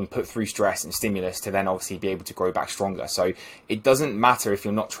knows is being put through stress and stimulus to then obviously be able to grow back stronger. So it doesn't matter if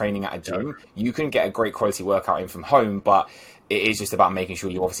you're not training at a gym, you can get a great quality workout in from home, but it is just about making sure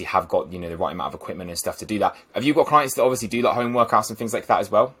you obviously have got, you know, the right amount of equipment and stuff to do that. Have you got clients that obviously do like home workouts and things like that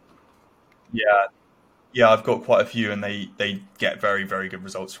as well? Yeah. Yeah, I've got quite a few, and they get very, very good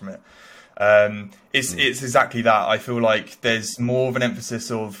results from it. It's exactly that. I feel like there's more of an emphasis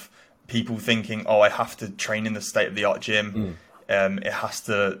of people thinking, oh, I have to train in the state of the art gym. It has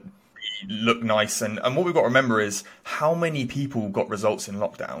to look nice, and what we've got to remember is how many people got results in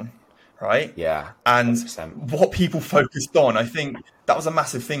lockdown, right? Yeah, And 100%. what people focused on, I think that was a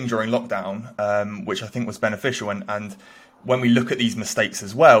massive thing during lockdown, which I think was beneficial. And when we look at these mistakes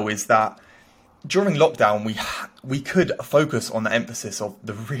as well, is that during lockdown, we could focus on the emphasis of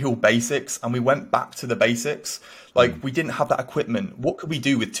the real basics, and we went back to the basics. Like we didn't have that equipment. What could we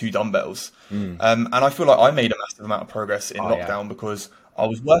do with two dumbbells? And I feel like I made a massive amount of progress in Oh yeah. lockdown because I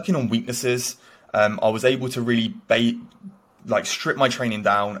was working on weaknesses. I was able to really like strip my training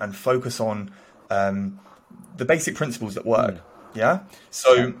down and focus on the basic principles that work. Yeah.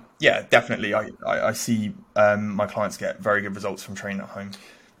 So yeah, definitely, I see my clients get very good results from training at home.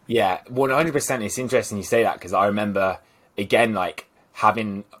 Yeah, 100%. It's interesting you say that because I remember, again, like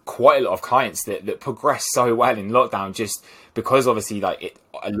having quite a lot of clients that progressed so well in lockdown just because obviously like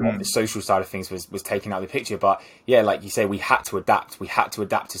a lot of the social side of things was taken out of the picture. But yeah, like you say, we had to adapt. We had to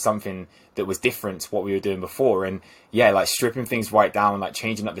adapt to something that was different to what we were doing before. And yeah, like stripping things right down, like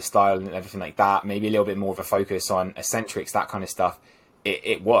changing up the style and everything like that, maybe a little bit more of a focus on eccentrics, that kind of stuff.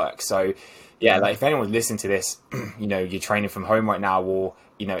 It works. So yeah, like if anyone's listening to this, you know, you're training from home right now, or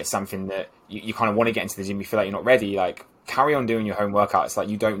you know, it's something that you kind of want to get into the gym, you feel like you're not ready, like carry on doing your home workouts. Like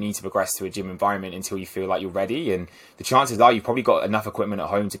you don't need to progress to a gym environment until you feel like you're ready. And the chances are you've probably got enough equipment at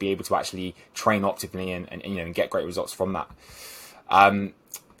home to be able to actually train optimally and you know, and get great results from that.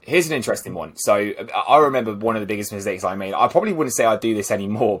 Here's an interesting one. So I remember one of the biggest mistakes I made. I probably wouldn't say I do this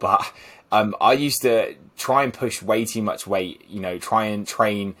anymore, but I used to try and push way too much weight, you know, try and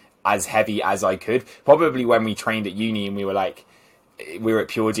train as heavy as I could. Probably when we trained at uni and we were at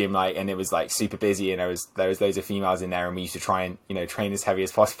Pure Gym, like, and it was like super busy and there was loads of females in there and we used to try and, you know, train as heavy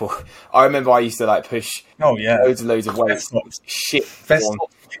as possible. I remember I used to like push Oh yeah, loads of weights, shit best. form,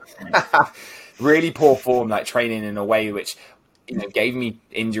 really poor form, like training in a way which, you know, gave me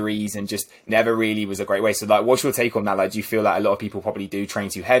injuries and just never really was a great way. So like, what's your take on that? Like, do you feel like a lot of people probably do train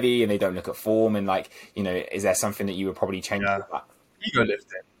too heavy and they don't look at form? And like, you know, is there something that you would probably change Yeah, with that? ego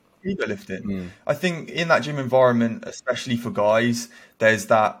lifting. Ego lifting. I think in that gym environment, especially for guys, there's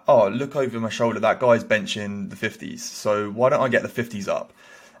that, oh, look over my shoulder, that guy's benching the 50s. So why don't I get the 50s up?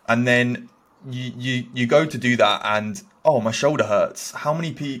 And then you go to do that and, oh, my shoulder hurts. How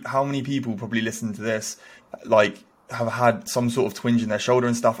many people probably listen to this, like, have had some sort of twinge in their shoulder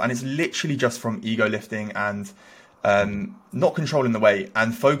and stuff, and it's literally just from ego lifting and not controlling the weight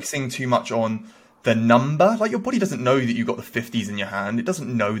and focusing too much on the number. Like your body doesn't know that you've got the 50s in your hand. It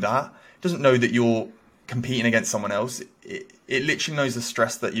doesn't know that. It doesn't know that you're competing against someone else. It literally knows the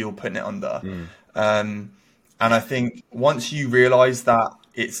stress that you're putting it under. And I think once you realize that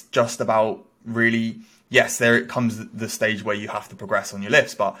it's just about really, yes, there it comes the stage where you have to progress on your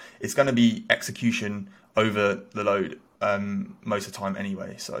lifts, but it's going to be execution over the load most of the time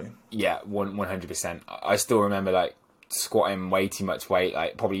anyway. So Yeah, 100%. I still remember like squatting way too much weight,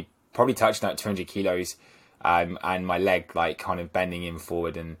 like probably touching at 200 kilos, and my leg like kind of bending in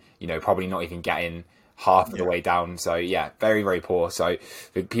forward, and probably not even getting half of the way down. So yeah, very, very poor. So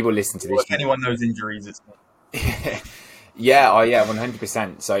for people listening to this, if anyone knows injuries, it's me. yeah,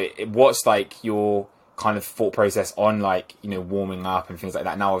 100%. So what's like your kind of thought process on like warming up and things like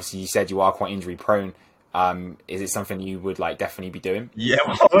that? Now obviously you said you are quite injury prone. Is it something you would like definitely be doing? Yeah,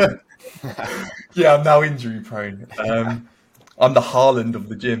 yeah, I'm now injury prone. I'm the Haaland of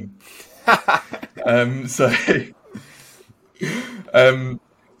the gym.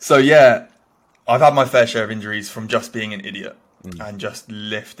 So yeah, I've had my fair share of injuries from just being an idiot and just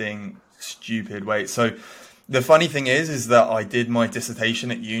lifting stupid weights. So the funny thing is that I did my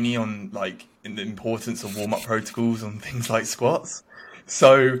dissertation at uni on like in the importance of warm up protocols on things like squats.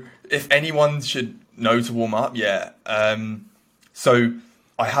 So if anyone should know to warm up, yeah. So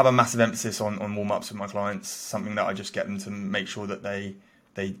I have a massive emphasis on warm ups with my clients. Something that I just get them to make sure that they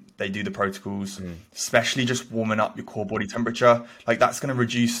do the protocols, especially just warming up your core body temperature. Like that's going to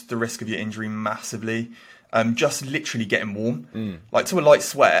reduce the risk of your injury massively. Just literally getting warm, like to a light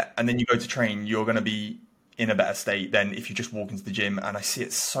sweat, and then you go to train, you're going to be in a better state than if you just walk into the gym. And I see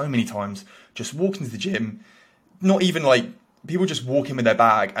it so many times, just walk into the gym, not even like people just walk in with their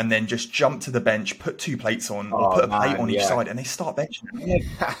bag and then just jump to the bench, put 2 plates on or put a plate on each side and they start benching.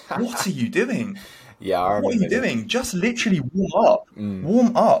 Like, what are you doing? Yeah, what are you doing? Just literally warm up.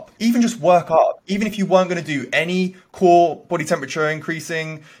 Warm up. Even just work up. Even if you weren't going to do any core body temperature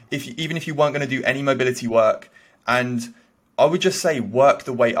increasing, even if you weren't going to do any mobility work, and I would just say work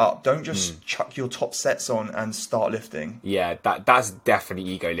the way up. Don't just chuck your top sets on and start lifting. Yeah, that's definitely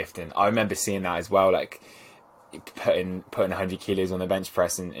ego lifting. I remember seeing that as well, like putting 100 kilos on the bench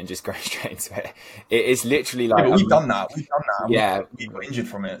press and just going straight into it. It's literally like... Yeah, but we've done that. Yeah. We got injured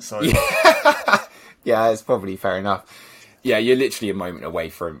from it, so... Yeah, it's probably fair enough. Yeah, you're literally a moment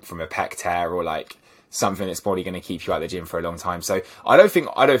away from a pec tear or like something that's probably going to keep you out of the gym for a long time. So I don't think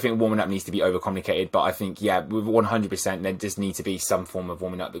warming up needs to be overcomplicated, but I think, yeah, with 100%, there does need to be some form of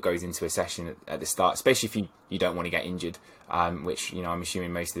warming up that goes into a session at the start, especially if you don't want to get injured, which, I'm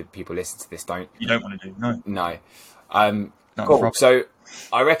assuming most of the people listening to this don't. You don't want to do, no. Cool. So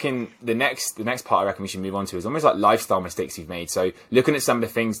I reckon the next part I reckon we should move on to is almost like lifestyle mistakes we've made. So looking at some of the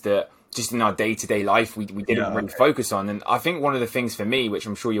things that just in our day-to-day life we didn't really focus on. And I think one of the things for me, which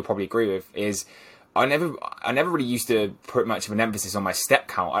I'm sure you'll probably agree with, is I never really used to put much of an emphasis on my step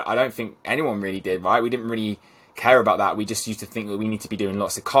count. I don't think anyone really did, right? We didn't really care about that. We just used to think that we need to be doing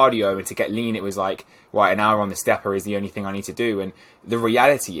lots of cardio, and to get lean it was like, right, an hour on the stepper is the only thing I need to do. And the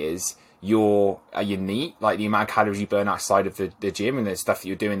reality is your NEAT, like the amount of calories you burn outside of the gym and the stuff that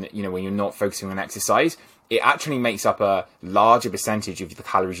you're doing that, when you're not focusing on exercise, it actually makes up a larger percentage of the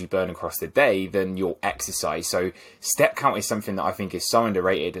calories you burn across the day than your exercise. So step count is something that I think is so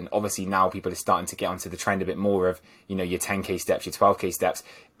underrated. And obviously now people are starting to get onto the trend a bit more of, your 10K steps, your 12K steps.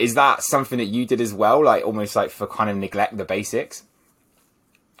 Is that something that you did as well? Like almost like for kind of neglect the basics?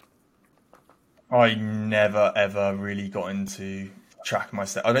 I never, ever really got into track my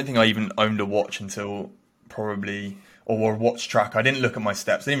steps. I don't think I even owned a watch until probably, or a watch track. I didn't look at my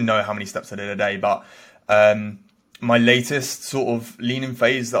steps. I didn't even know how many steps I did a day, but my latest sort of leaning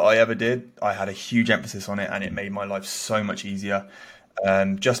phase that I ever did, I had a huge emphasis on it, and it made my life so much easier.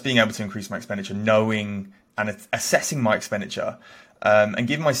 Just being able to increase my expenditure, knowing and assessing my expenditure, and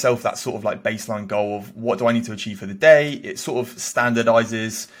giving myself that sort of like baseline goal of what do I need to achieve for the day. It sort of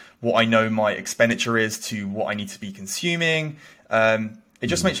standardizes what I know my expenditure is to what I need to be consuming. It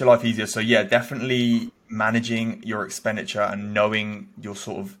just makes your life easier. So yeah, definitely managing your expenditure and knowing your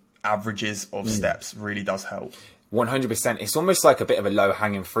sort of averages of steps really does help. 100%. It's almost like a bit of a low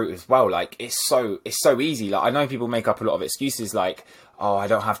hanging fruit as well. Like it's so easy. Like I know people make up a lot of excuses like, oh, I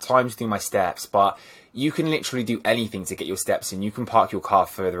don't have time to do my steps, but you can literally do anything to get your steps in. You can park your car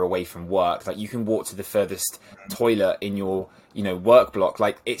further away from work. Like you can walk to the furthest toilet in your, work block.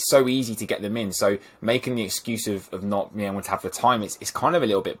 Like it's so easy to get them in. So making the excuse of not being able to have the time, it's kind of a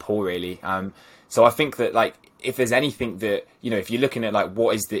little bit poor really. So I think that like, if there's anything that, if you're looking at like,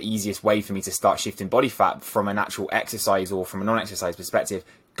 what is the easiest way for me to start shifting body fat from an actual exercise or from a non-exercise perspective,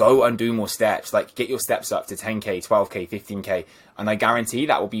 go and do more steps. Like get your steps up to 10K, 12K, 15K. And I guarantee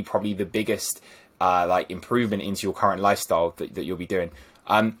that will be probably the biggest like improvement into your current lifestyle that you'll be doing.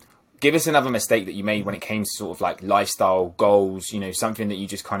 Give us another mistake that you made when it came to sort of like lifestyle goals, something that you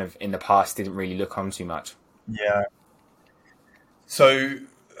just kind of in the past didn't really look on too much. Yeah. So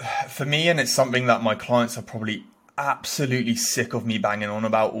for me, and it's something that my clients are probably absolutely sick of me banging on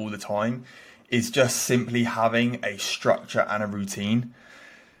about all the time, is just simply having a structure and a routine.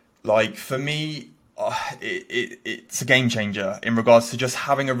 Like for me, it's a game changer in regards to just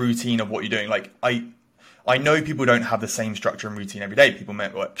having a routine of what you're doing. Like I know people don't have the same structure and routine every day. People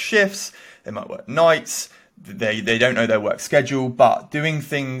might work shifts, they might work nights, they don't know their work schedule, but doing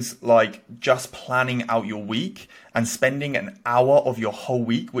things like just planning out your week and spending an hour of your whole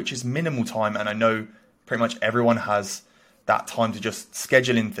week, which is minimal time, and I know pretty much everyone has that time to just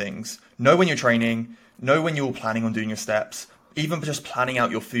schedule in things, know when you're training, know when you're planning on doing your steps, even just planning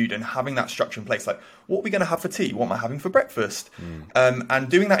out your food and having that structure in place. Like, what are we going to have for tea? What am I having for breakfast? And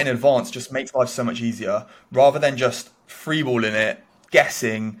doing that in advance just makes life so much easier rather than just freeballing it,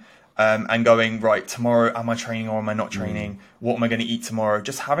 guessing, and going, right, tomorrow, am I training or am I not training? What am I going to eat tomorrow?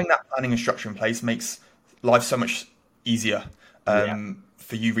 Just having that planning and structure in place makes life so much easier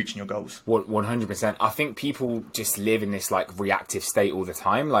for you reaching your goals. 100%. I think people just live in this like reactive state all the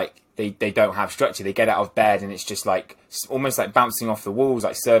time. Like they don't have structure. They get out of bed and it's just like almost like bouncing off the walls,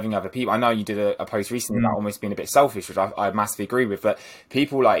 like serving other people. I know you did a post recently about almost being a bit selfish, which I massively agree with, but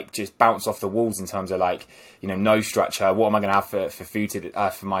people like just bounce off the walls in terms of like, you know, no structure. What am I going to have for food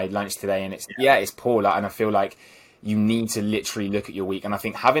for my lunch today? And it's poor. Like, and I feel like you need to literally look at your week. And I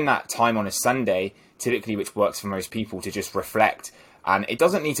think having that time on a Sunday, typically, which works for most people, to just reflect. And it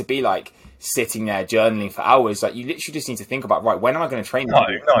doesn't need to be like sitting there journaling for hours. Like, you literally just need to think about, right, when am I going to train? No,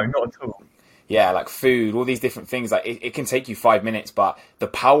 not at all. Yeah, like food, all these different things. Like it can take you 5 minutes, but the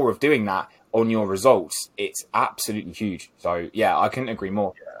power of doing that on your results, it's absolutely huge. So yeah, I couldn't agree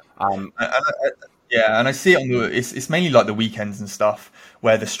more. And I see it on it's mainly like the weekends and stuff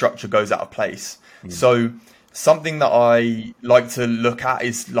where the structure goes out of place. So something that I like to look at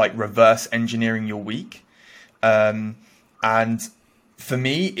is like reverse engineering your week. And for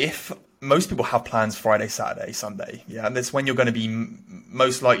me, if most people have plans Friday, Saturday, Sunday, and that's when you're going to be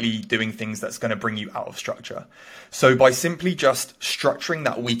most likely doing things that's going to bring you out of structure. So by simply just structuring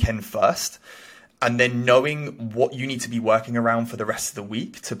that weekend first, and then knowing what you need to be working around for the rest of the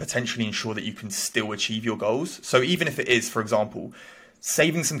week to potentially ensure that you can still achieve your goals. So even if it is, for example,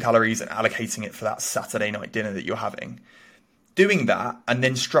 saving some calories and allocating it for that Saturday night dinner that you're having, doing that and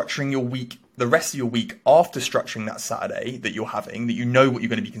then structuring your week, the rest of your week after structuring that Saturday that you're having, that you know what you're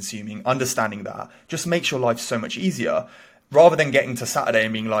going to be consuming, understanding that just makes your life so much easier rather than getting to Saturday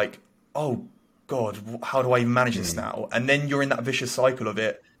and being like, oh God, how do I even manage this now? And then you're in that vicious cycle of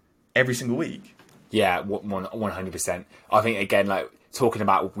it every single week. Yeah, 100%. I think, again, like talking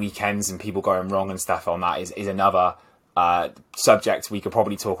about weekends and people going wrong and stuff on that is another subject we could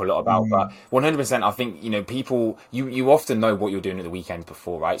probably talk a lot about. But 100%, I think, you know, people, you often know what you're doing at the weekend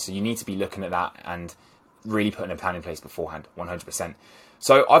before, right? So you need to be looking at that and really putting a plan in place beforehand, 100%.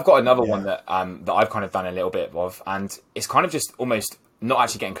 So I've got another one that I've kind of done a little bit of, and it's kind of just almost not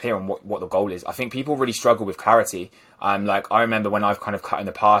actually getting clear on what the goal is. I think people really struggle with clarity. Like, I remember when I've kind of cut in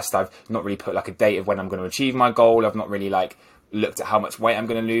the past, I've not really put like a date of when I'm going to achieve my goal. I've not really like looked at how much weight I'm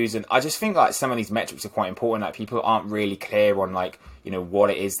going to lose. And I just think like some of these metrics are quite important. Like, people aren't really clear on like, you know, what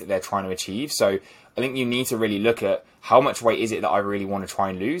it is that they're trying to achieve. So I think you need to really look at how much weight is it that I really want to try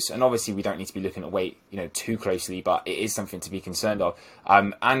and lose. And obviously we don't need to be looking at weight, you know, too closely, but it is something to be concerned of.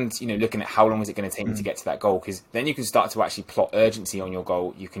 And, you know, looking at how long is it going to take me to get to that goal? Because then you can start to actually plot urgency on your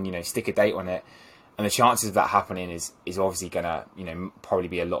goal. You can, you know, stick a date on it. And the chances of that happening is obviously going to, you know, probably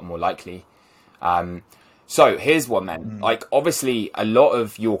be a lot more likely. So here's one then. Like, obviously, a lot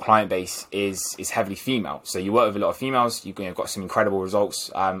of your client base is heavily female. So you work with a lot of females. You've got some incredible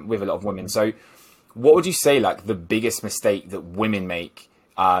results with a lot of women. So what would you say, like, the biggest mistake that women make,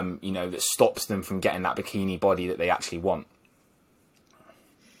 you know, that stops them from getting that bikini body that they actually want?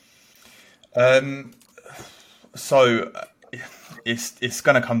 So it's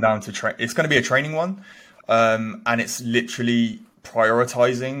going to come down to it's going to be a training one, and it's literally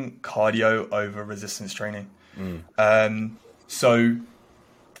prioritizing cardio over resistance training. So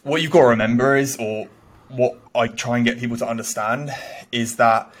what you've got to remember is, or what I try and get people to understand, is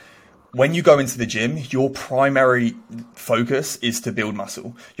that when you go into the gym, your primary focus is to build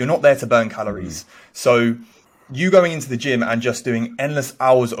muscle. You're not there to burn calories. So you going into the gym and just doing endless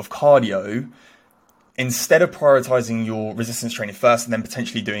hours of cardio, instead of prioritizing your resistance training first and then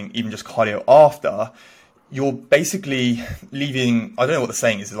potentially doing even just cardio after, you're basically leaving, I don't know what the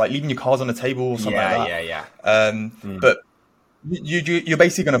saying is, like leaving your cards on the table or something like that. But you're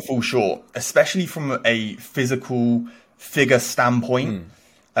basically going to fall short, especially from a physical figure standpoint.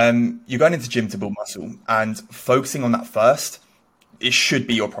 You're going into the gym to build muscle, and focusing on that first, it should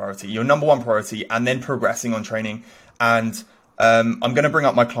be your priority, your number one priority, and then progressing on training. And I'm going to bring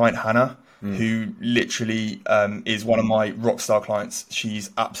up my client, Hannah, who literally is one of my rock star clients. She's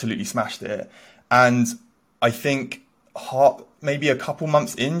absolutely smashed it. And I think maybe a couple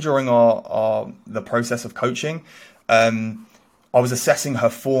months in during the process of coaching, I was assessing her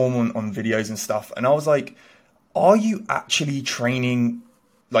form on videos and stuff, and I was like, are you actually training?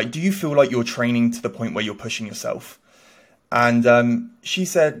 Like, do you feel like you're training to the point where you're pushing yourself? And she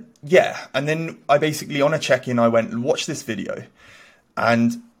said, yeah. And then I basically, on a check-in, I went, watch this video.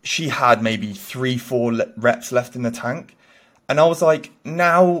 And she had maybe 3-4 reps left in the tank. And I was like,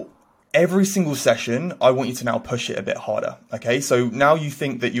 now, every single session, I want you to now push it a bit harder. Okay, so now you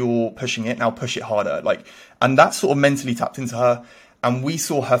think that you're pushing it, now push it harder. Like, and that sort of mentally tapped into her. And we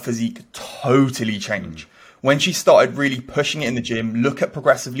saw her physique totally change. When she started really pushing it in the gym, look at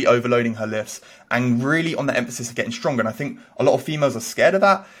progressively overloading her lifts and really on the emphasis of getting stronger. And I think a lot of females are scared of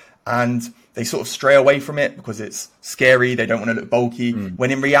that and they sort of stray away from it because it's scary. They don't want to look bulky. When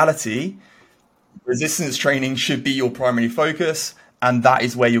in reality, resistance training should be your primary focus. And that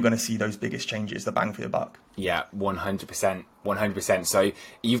is where you're going to see those biggest changes, the bang for your buck. Yeah, 100%. 100%. So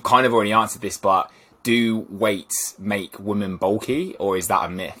you've kind of already answered this, but do weights make women bulky or is that a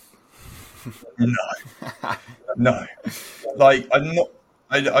myth? No. Like I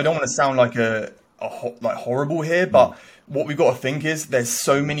don't want to sound like like horrible here, but what we've got to think is there's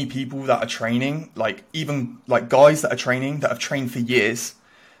so many people that are training, like even like guys that are training that have trained for years,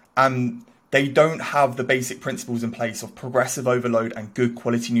 and they don't have the basic principles in place of progressive overload and good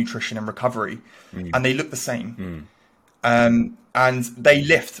quality nutrition and recovery, and they look the same. And they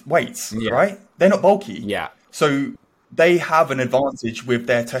lift weights, right? They're not bulky. Yeah. So they have an advantage with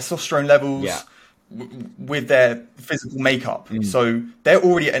their testosterone levels, with their physical makeup. So they're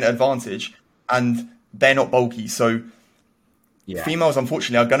already at an advantage and they're not bulky. So females,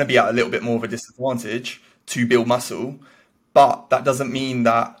 unfortunately, are going to be at a little bit more of a disadvantage to build muscle. But that doesn't mean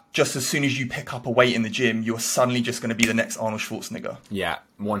that just as soon as you pick up a weight in the gym, you're suddenly just going to be the next Arnold Schwarzenegger. Yeah,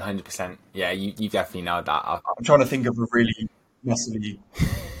 100%. Yeah, you definitely nailed that. I'm trying to think of a really muscly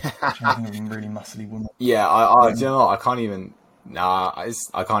woman. Yeah, I do you know what? I can't even. I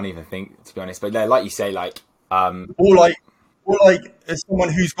can't even think, to be honest. But like you say, like or like as someone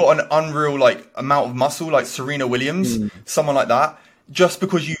who's got an unreal like amount of muscle, like Serena Williams, someone like that. Just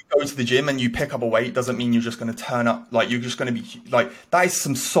because you go to the gym and you pick up a weight doesn't mean you're just going to turn up. Like you're just going to be like, that is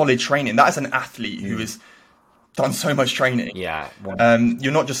some solid training. That is an athlete who has done so much training. Yeah.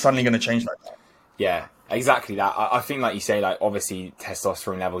 You're not just suddenly going to change like that. Yeah, exactly that. I think, like you say, like obviously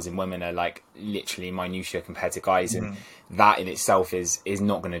testosterone levels in women are like literally minutiae compared to guys, and that in itself is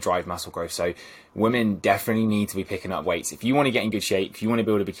not going to drive muscle growth. So women definitely need to be picking up weights. If you want to get in good shape, if you want to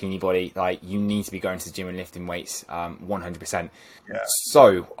build a bikini body, like you need to be going to the gym and lifting weights, 100%. Yeah.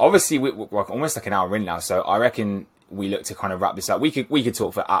 So obviously we're almost like an hour in now. So I reckon we look to kind of wrap this up. We could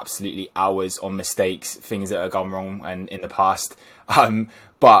talk for absolutely hours on mistakes, things that have gone wrong and in the past.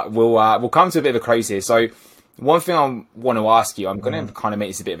 But we'll come to a bit of a close here. So one thing I want to ask you, I'm going to kind of make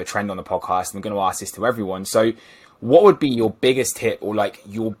this a bit of a trend on the podcast. I'm going to ask this to everyone. So what would be your biggest tip or like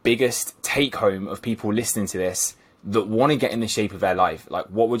your biggest take home of people listening to this that want to get in the shape of their life? Like,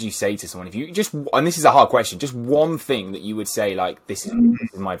 what would you say to someone if you just, and this is a hard question, just one thing that you would say, like, this is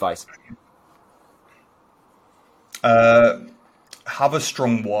my advice. Have a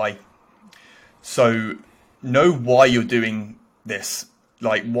strong why. So know why you're doing this,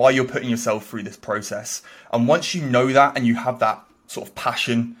 like why you're putting yourself through this process. And once you know that and you have that sort of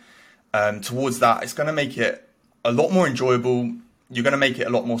passion towards that, it's going to make it a lot more enjoyable. You're going to make it a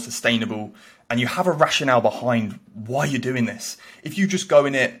lot more sustainable, and you have a rationale behind why you're doing this. If you just go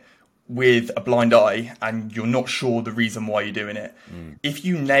in it with a blind eye and you're not sure the reason why you're doing it, if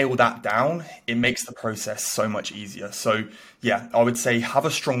you nail that down, it makes the process so much easier. So yeah, I would say have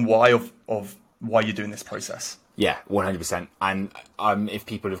a strong why of why you're doing this process. Yeah, 100%. And if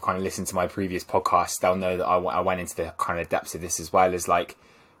people have kind of listened to my previous podcast, they'll know that I went into the kind of depths of this as well as like,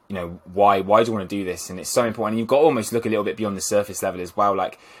 you know, why do you want to do this? And it's so important. And you've got to almost look a little bit beyond the surface level as well.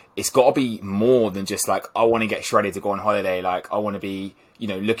 Like, it's got to be more than just like, I want to get shredded to go on holiday. Like, I want to be, you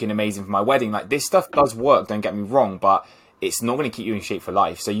know, looking amazing for my wedding. Like, this stuff does work, don't get me wrong, but it's not going to keep you in shape for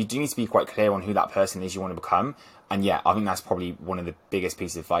life. So you do need to be quite clear on who that person is you want to become. And yeah, I think that's probably one of the biggest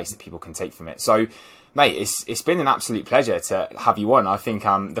pieces of advice that people can take from it. So, mate, it's been an absolute pleasure to have you on. I think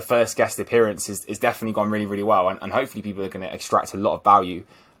the first guest appearance is definitely gone really, really well. And hopefully people are going to extract a lot of value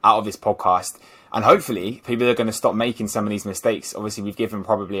out of this podcast. And hopefully people are going to stop making some of these mistakes. Obviously, we've given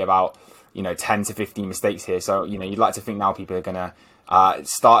probably about, 10 to 15 mistakes here. So, you'd like to think now people are going to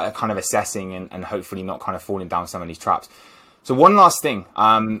start kind of assessing and hopefully not kind of falling down some of these traps. So one last thing,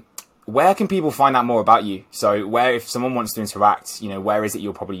 where can people find out more about you? So where, if someone wants to interact, where is it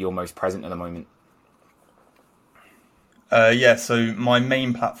you're most present at the moment? So my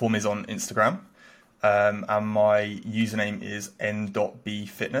main platform is on Instagram. and my username is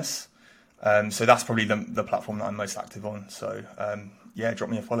n.bfitness. So that's probably the platform that I'm most active on. So yeah, drop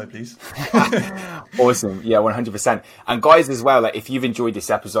me a follow, please. Awesome. Yeah, 100%. And guys as well, like if you've enjoyed this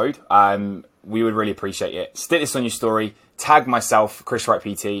episode, we would really appreciate it. Stick this on your story, tag myself, Chris Wright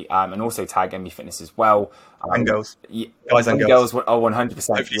PT, and also tag MB Fitness as well. And girls. Yeah, guys and girls. Oh,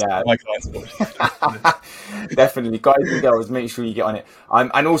 100%. Yeah. My clients. Definitely. Guys and girls, make sure you get on it.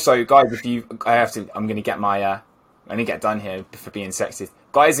 And also, guys, I'm going to get I'm going to get done here for being sexist.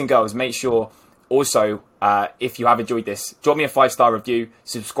 Guys and girls, make sure also, if you have enjoyed this, drop me a 5-star review,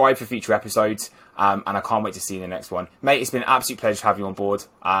 subscribe for future episodes, and I can't wait to see you in the next one. Mate, it's been an absolute pleasure to have you on board.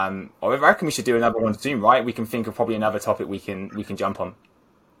 I reckon we should do another one soon, right? We can think of probably another topic we can jump on.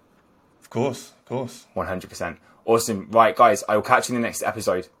 Of course. 100%. Awesome. Right, guys, I will catch you in the next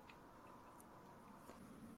episode.